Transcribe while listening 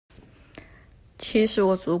其实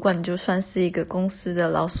我主管就算是一个公司的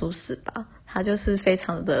老鼠屎吧，他就是非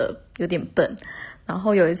常的有点笨。然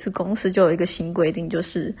后有一次公司就有一个新规定，就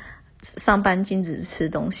是上班禁止吃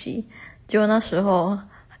东西。结果那时候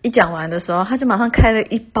一讲完的时候，他就马上开了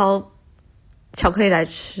一包巧克力来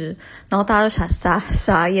吃，然后大家就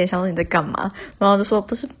傻眼，想说你在干嘛？然后就说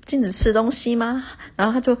不是禁止吃东西吗？然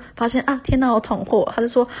后他就发现天哪，我捅祸，他就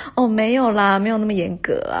说没有啦，没有那么严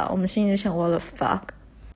格啦。我们心里就想 what the fuck。